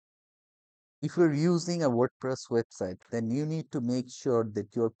if you're using a WordPress website, then you need to make sure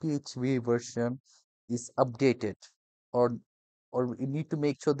that your PHP version is updated, or you need to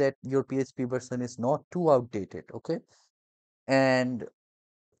make sure that your PHP version is not too outdated. Okay, and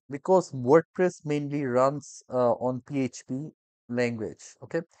because WordPress mainly runs on PHP language.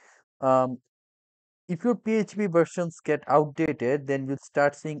 Okay, um, if your PHP versions get outdated, then you'll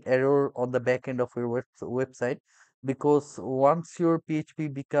start seeing error on the back end of your website, because once your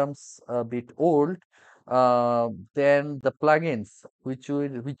PHP becomes a bit old, then the plugins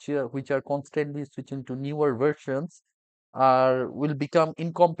which are constantly switching to newer versions will become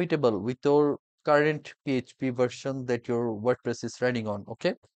incompatible with your current PHP version that your WordPress is running on.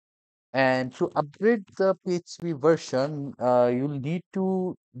 Okay, and to upgrade the PHP version, you'll need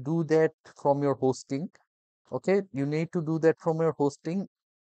to do that from your hosting. Okay, you need to do that from your hosting,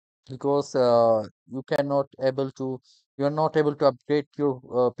 because you are not able to upgrade your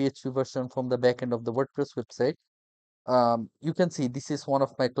PHP version from the backend of the WordPress website. You can see this is one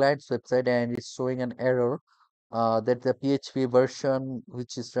of my client's website, and it's showing an error that the PHP version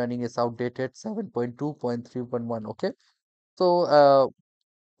which is running is outdated 7.2.3.1. Okay, so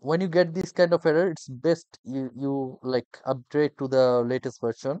when you get this kind of error, it's best you like upgrade to the latest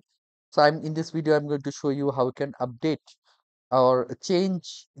version. So I'm in this video, I'm going to show you how you can update or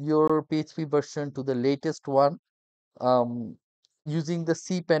change your PHP version to the latest one, um, using the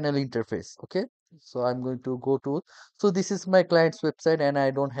cPanel interface. Okay, so I'm going to go to, so this is my client's website and I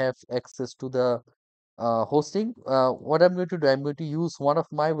don't have access to the hosting. What I'm going to do, I'm going to use one of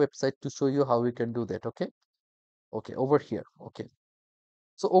my website to show you how we can do that. Okay, over here. Okay,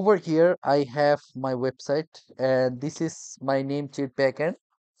 so over here I have my website, and this is my Namecheap backend.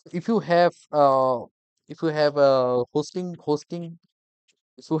 If you have a hosting, if you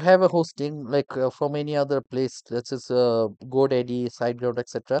have a hosting like from any other place, let's just GoDaddy, SiteGround,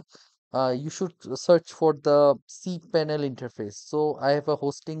 etc., you should search for the cPanel interface. So I have a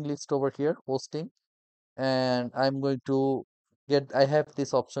hosting list over here, hosting, and I'm going to I have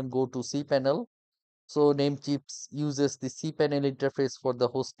this option, go to cPanel. So Namecheap uses the cPanel interface for the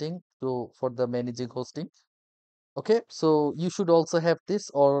hosting, for the managing hosting. Okay, so you should also have this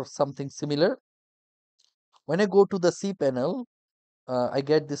or something similar. When I go to the cPanel, I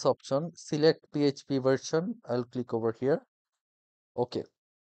get this option, select PHP version. I'll click over here. Okay.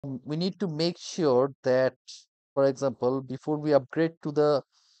 We need to make sure that, for example, before we upgrade to the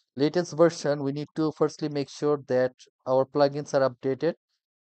latest version, we need to firstly make sure that our plugins are updated.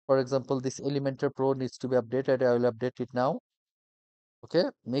 For example, this Elementor Pro needs to be updated. I will update it now. Okay.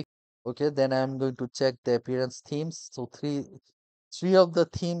 Okay. Then I'm going to check the appearance themes. So three of the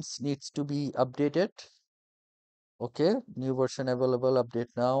themes needs to be updated. Okay, new version available, update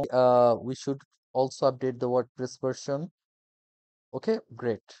now. We should also update the WordPress version. Okay,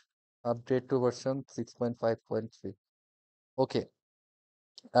 great. Update to version 6.5.3. Okay.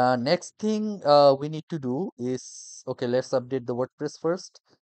 Next thing we need to do is, okay, let's update the WordPress first.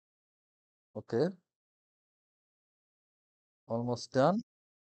 Okay, almost done.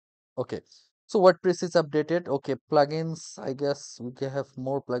 Okay, so WordPress is updated. Okay, plugins, I guess we can have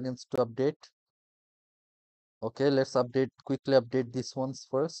more plugins to update. Okay, let's quickly update these ones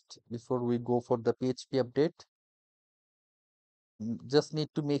first before we go for the PHP update. Just need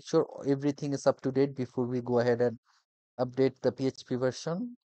to make sure everything is up to date before we go ahead and update the PHP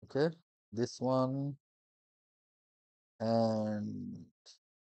version. Okay, this one, and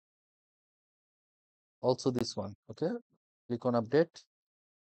also this one. Okay, click on update.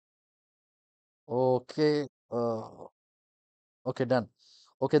 Okay, okay, done.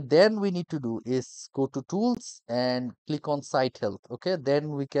 Okay, then we need to do is go to tools and click on site health. Okay, then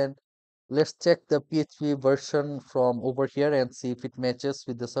we can, let's check the PHP version from over here and see if it matches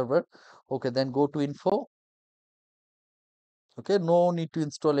with the server. Okay, then go to info. Okay, no need to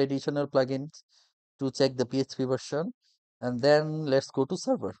install additional plugins to check the PHP version. And then let's go to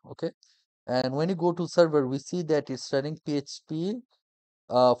server. Okay, and when you go to server, we see that it's running PHP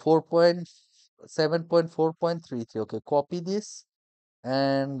 4.7.4.33. Okay, copy this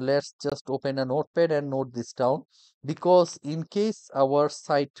and let's just open a notepad and note this down, because in case our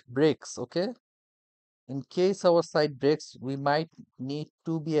site breaks, okay, in case our site breaks, we might need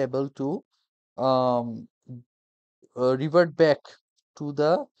to be able to um revert back to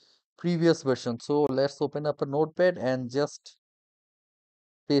the previous version. So let's open up a notepad and just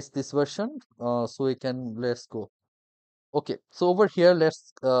paste this version, so we can, let's go. Okay, so over here,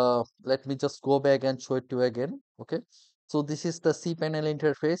 let me just go back and show it to you again. Okay, so this is the cPanel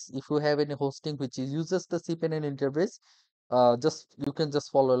interface. If you have any hosting which uses the cPanel interface, just you can just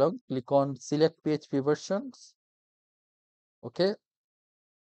follow along. Click on select PHP versions. Okay,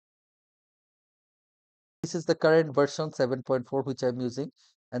 this is the current version 7.4 which I'm using,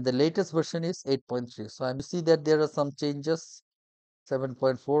 and the latest version is 8.3. So I'm see that there are some changes.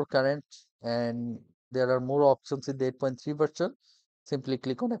 7.4 current, and there are more options in the 8.3 version. Simply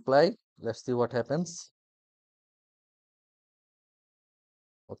click on apply. Let's see what happens.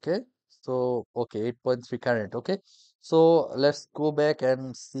 Okay, so okay, 8.3 current. Okay, so let's go back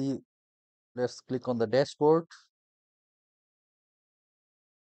and see. Let's click on the dashboard.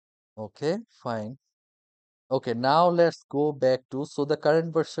 Okay, fine. Okay, now let's go back to, so the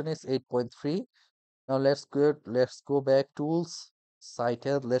current version is 8.3. Now let's go back tools, site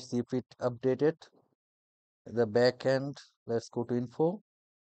health. Let's see if it updated the back end. Let's go to info.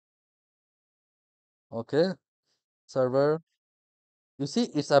 Okay, server. You see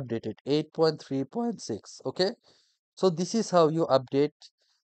it's updated 8.3.6. Okay, so this is how you update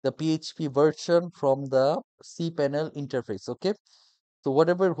the PHP version from the cPanel interface. Okay, so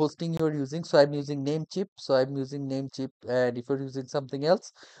whatever hosting you're using, so I'm using Namecheap, and if you're using something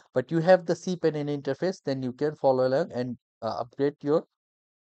else, but you have the cPanel interface, then you can follow along and update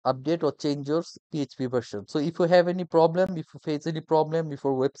or change your PHP version. So if you have any problem, if you face any problem, if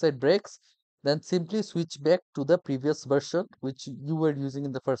your website breaks, then simply switch back to the previous version which you were using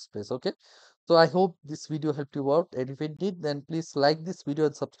in the first place. Okay, so I hope this video helped you out, and if it did, then please like this video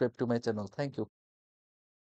and subscribe to my channel. Thank you.